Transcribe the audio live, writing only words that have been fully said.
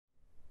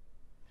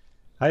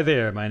Hi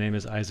there, my name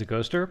is Isaac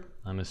Oster.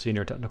 I'm a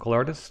senior technical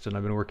artist and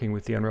I've been working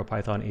with the Unreal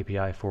Python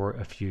API for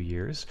a few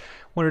years.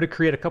 Wanted to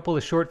create a couple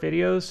of short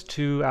videos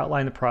to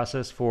outline the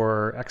process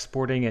for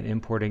exporting and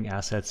importing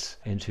assets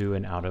into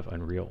and out of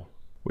Unreal.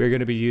 We're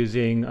going to be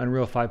using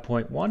Unreal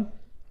 5.1.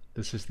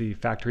 This is the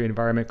factory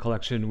environment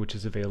collection, which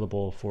is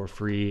available for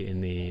free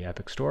in the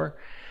Epic Store.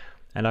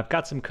 And I've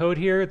got some code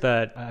here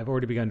that I've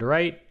already begun to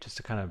write just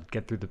to kind of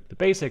get through the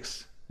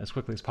basics as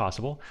quickly as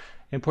possible.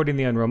 Importing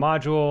the Unreal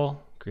module,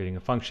 creating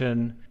a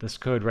function. This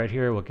code right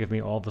here will give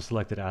me all the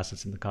selected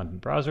assets in the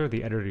content browser.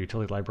 The editor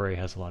utility library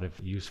has a lot of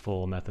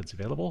useful methods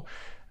available.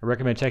 I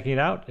recommend checking it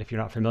out if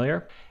you're not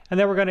familiar. And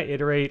then we're going to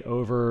iterate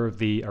over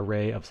the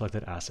array of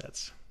selected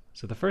assets.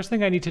 So the first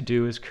thing I need to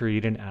do is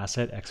create an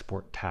asset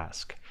export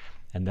task.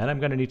 And then I'm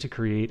going to need to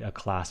create a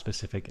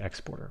class-specific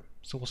exporter.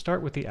 So we'll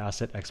start with the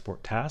asset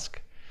export task.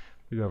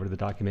 We go over to the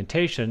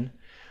documentation.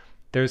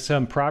 There's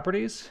some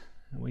properties.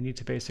 We need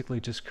to basically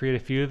just create a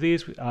few of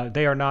these.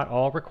 They are not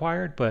all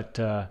required, but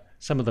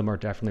some of them are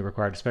definitely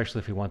required, especially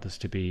if we want this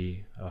to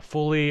be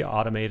fully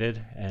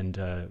automated and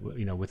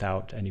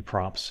without any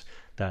prompts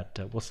that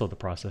will slow the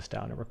process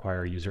down and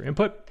require user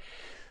input.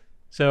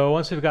 So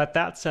once we've got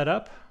that set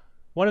up,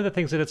 one of the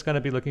things that it's going to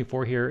be looking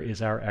for here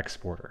is our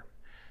exporter.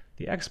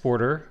 The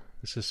exporter,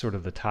 this is sort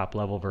of the top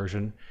level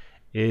version,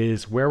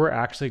 is where we're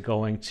actually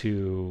going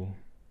to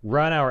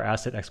run our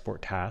asset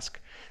export task.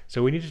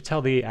 So we need to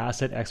tell the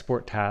asset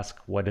export task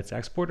what its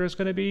exporter is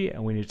going to be,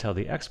 and we need to tell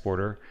the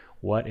exporter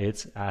what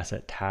its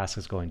asset task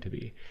is going to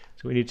be.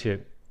 So we need to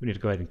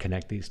go ahead and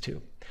connect these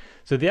two.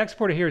 So the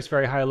exporter here is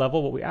very high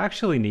level. What we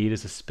actually need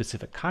is a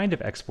specific kind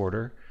of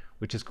exporter,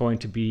 which is going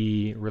to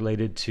be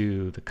related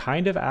to the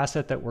kind of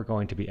asset that we're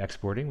going to be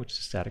exporting, which is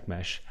static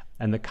mesh,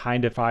 and the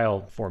kind of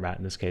file format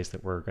in this case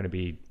that we're going to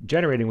be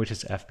generating, which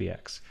is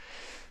FBX.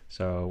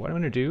 So what I'm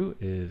going to do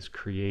is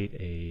create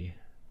a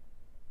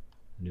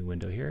new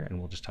window here, and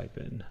we'll just type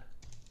in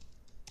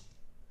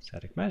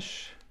static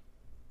mesh,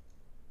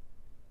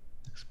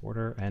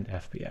 exporter, and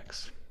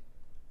FBX.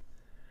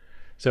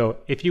 So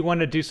if you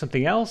want to do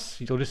something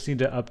else, you'll just need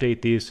to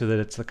update these so that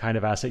it's the kind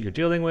of asset you're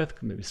dealing with,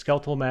 maybe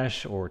skeletal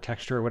mesh or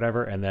texture or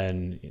whatever, and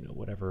then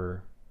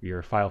whatever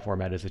your file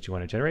format is that you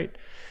want to generate.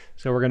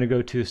 So we're going to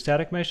go to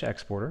static mesh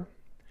exporter,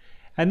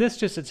 and this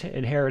just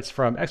inherits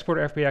from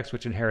exporter FBX,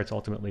 which inherits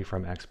ultimately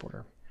from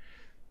exporter.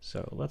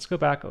 So let's go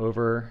back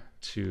over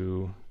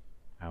to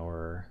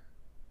our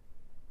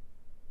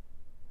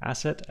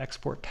asset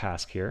export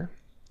task here.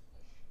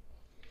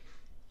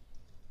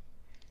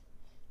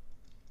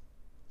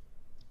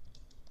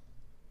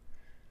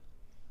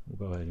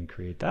 We'll go ahead and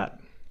create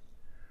that.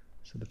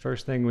 So the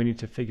first thing we need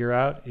to figure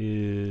out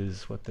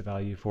is what the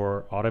value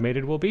for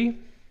automated will be.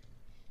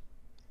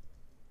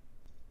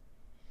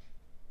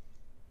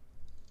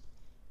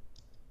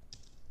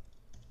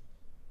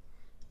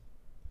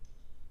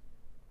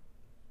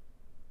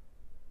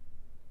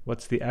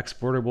 What's the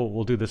exporter?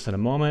 We'll do this in a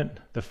moment.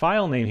 The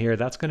file name here,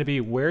 that's going to be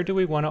where do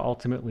we want to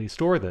ultimately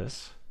store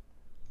this?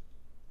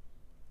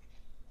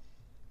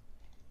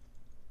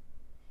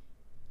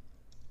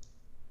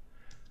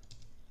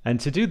 And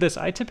to do this,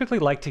 I typically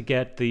like to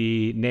get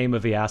the name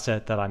of the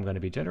asset that I'm going to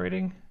be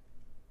generating.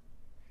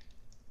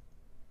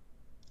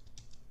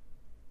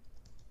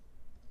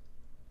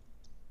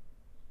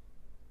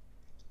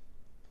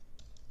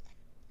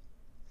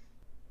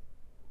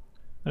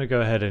 I'm going to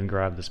go ahead and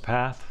grab this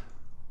path.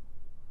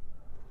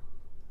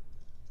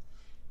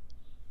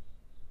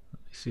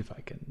 See if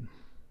I can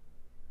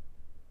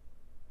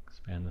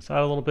expand this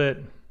out a little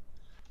bit.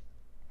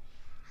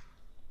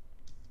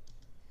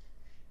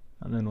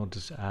 And then we'll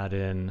just add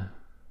in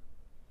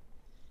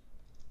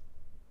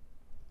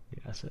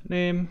the asset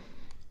name.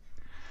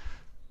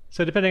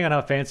 So depending on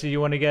how fancy you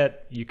want to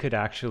get, you could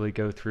actually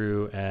go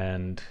through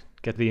and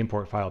get the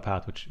import file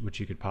path,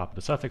 which you could pop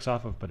the suffix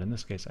off of. But in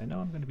this case, I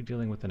know I'm going to be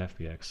dealing with an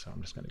FBX, so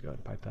I'm just going to go ahead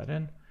and pipe that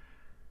in.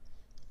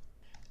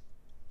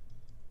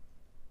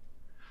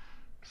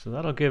 So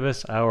that'll give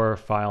us our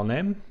file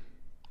name,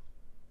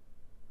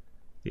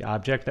 the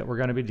object that we're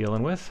going to be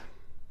dealing with.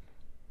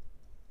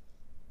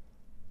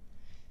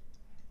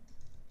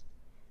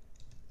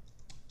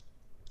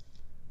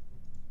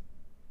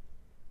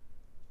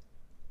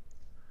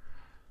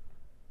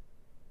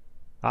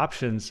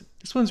 Options,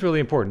 this one's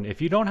really important.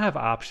 If you don't have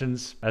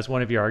options as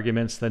one of your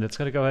arguments, then it's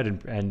going to go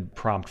ahead and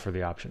prompt for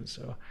the options.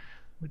 So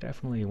we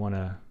definitely want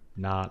to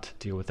not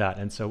deal with that.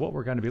 And so what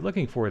we're going to be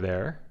looking for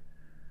there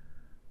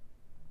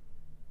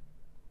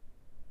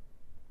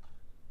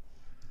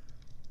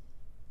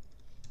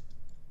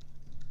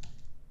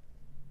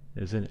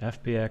is an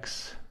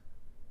FBX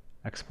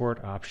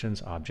export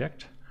options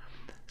object.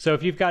 So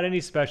if you've got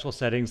any special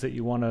settings that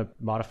you want to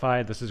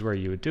modify, this is where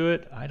you would do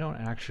it. I don't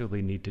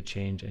actually need to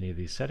change any of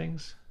these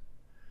settings.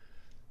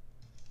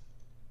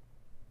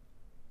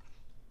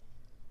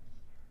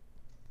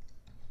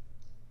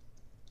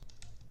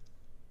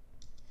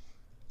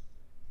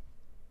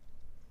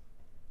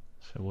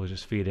 So we'll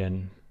just feed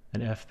in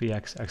an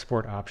FBX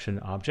export option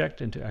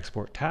object into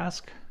export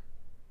task.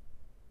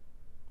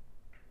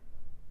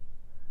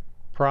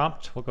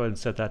 Prompt, we'll go ahead and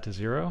set that to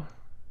 0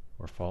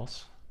 or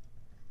false.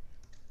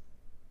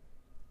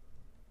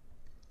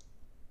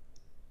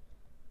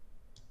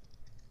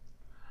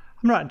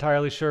 I'm not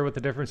entirely sure what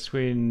the difference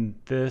between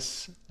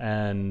this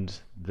and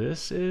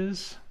this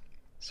is.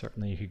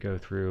 Certainly you could go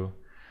through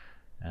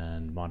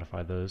and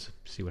modify those,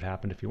 see what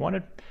happened if you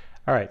wanted.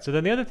 All right, so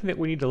then the other thing that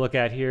we need to look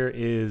at here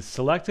is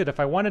selected. If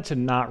I wanted to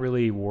not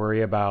really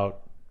worry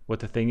about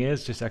what the thing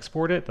is, just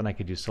export it, then I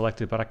could use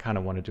selected, but I kind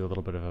of want to do a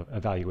little bit of a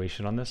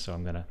evaluation on this, so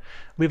I'm gonna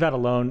leave that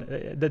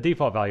alone. The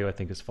default value I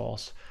think is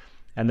false.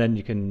 And then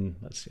you can,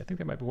 let's see, I think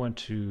there might be one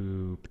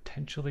to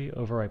potentially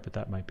overwrite, but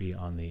that might be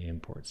on the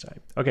import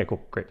side. Okay,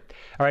 cool, great.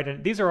 All right,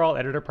 and these are all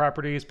editor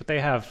properties, but they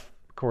have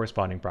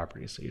corresponding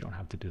properties, so you don't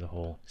have to do the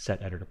whole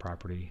set editor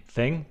property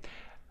thing.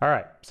 All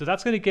right, so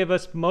that's gonna give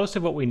us most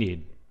of what we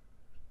need,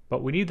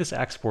 but we need this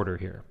exporter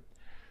here.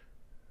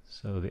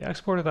 So the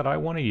exporter that I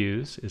wanna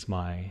use is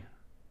my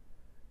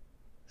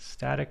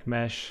static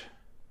mesh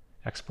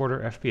exporter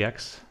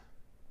FBX.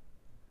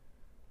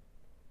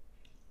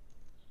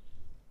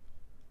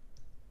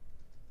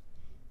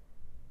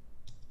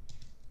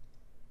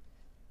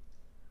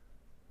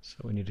 So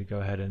we need to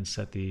go ahead and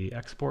set the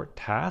export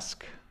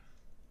task.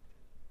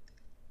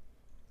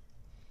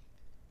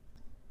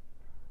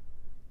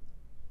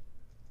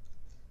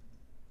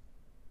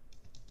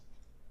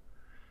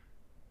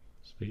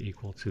 So be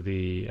equal to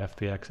the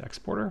FBX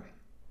exporter.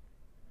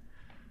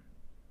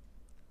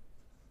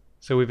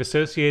 So we've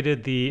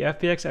associated the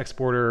FBX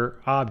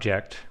exporter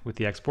object with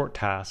the export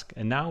task,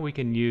 and now we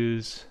can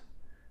use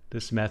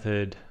this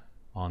method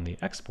on the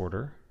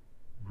exporter,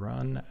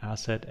 run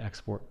asset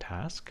export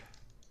task.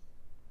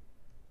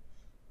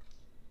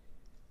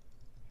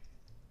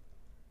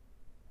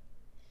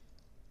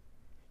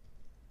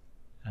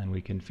 And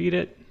we can feed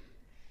it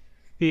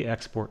the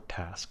export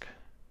task.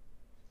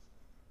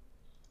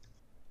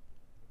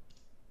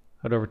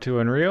 Head over to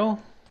Unreal.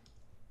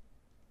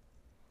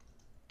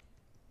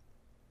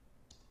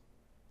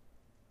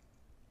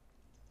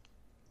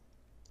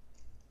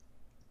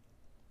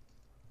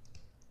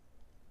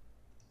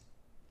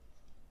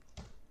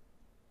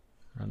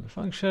 Run the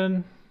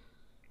function.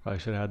 Probably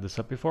should have had this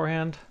up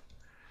beforehand.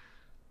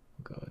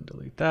 We'll go ahead and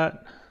delete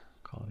that.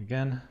 Call it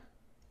again.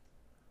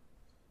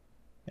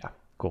 Yeah,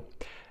 cool.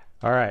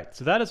 All right,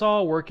 so that is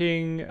all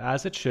working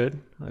as it should.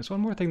 There's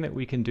one more thing that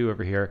we can do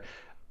over here.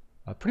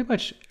 Pretty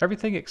much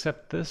everything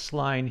except this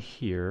line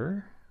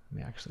here. Let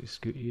me actually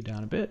scoot you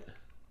down a bit.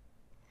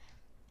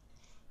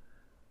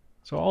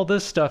 So all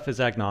this stuff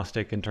is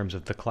agnostic in terms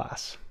of the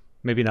class.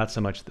 Maybe not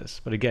so much this,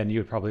 but again, you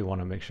would probably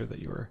want to make sure that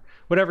you were,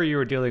 whatever you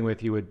were dealing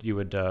with, you would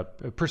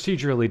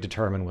procedurally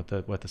determine what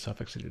the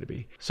suffix needed to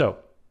be. So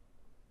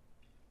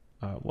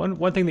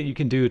one thing that you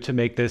can do to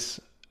make this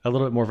a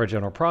little bit more of a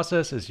general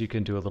process is you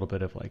can do a little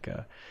bit of like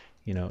a,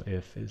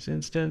 if is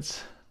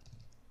instance.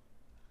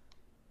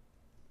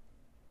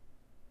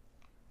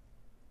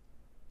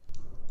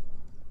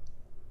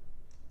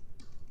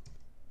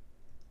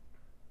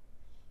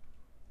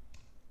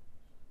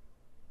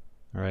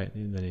 All right,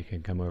 and then you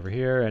can come over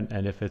here,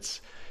 and if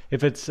it's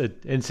an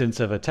instance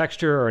of a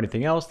texture or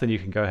anything else, then you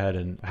can go ahead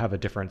and have a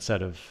different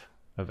set of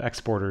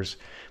exporters.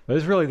 But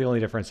it's really the only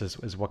difference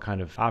is what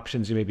kind of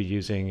options you may be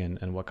using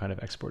and what kind of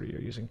exporter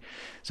you're using.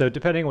 So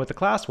depending on what the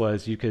class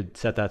was, you could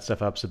set that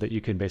stuff up so that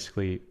you can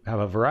basically have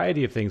a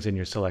variety of things in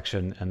your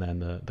selection, and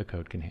then the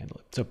code can handle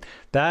it. So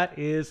that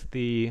is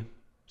the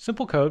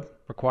simple code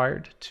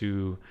required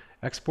to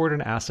export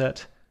an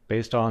asset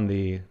based on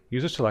the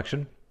user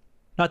selection.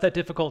 Not that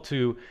difficult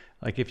to,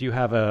 like if you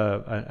have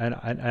an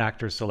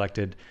actor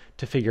selected,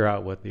 to figure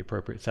out what the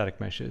appropriate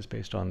static mesh is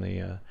based on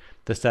the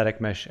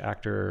static mesh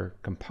actor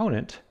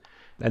component,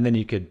 and then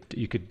you could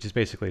just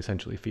basically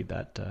essentially feed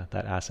that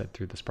asset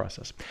through this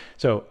process.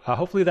 So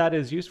hopefully that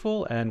is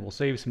useful and will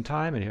save you some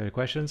time. And if you have any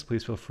questions,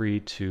 please feel free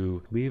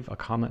to leave a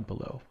comment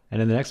below.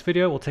 And in the next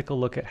video, we'll take a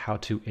look at how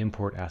to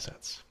import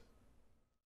assets.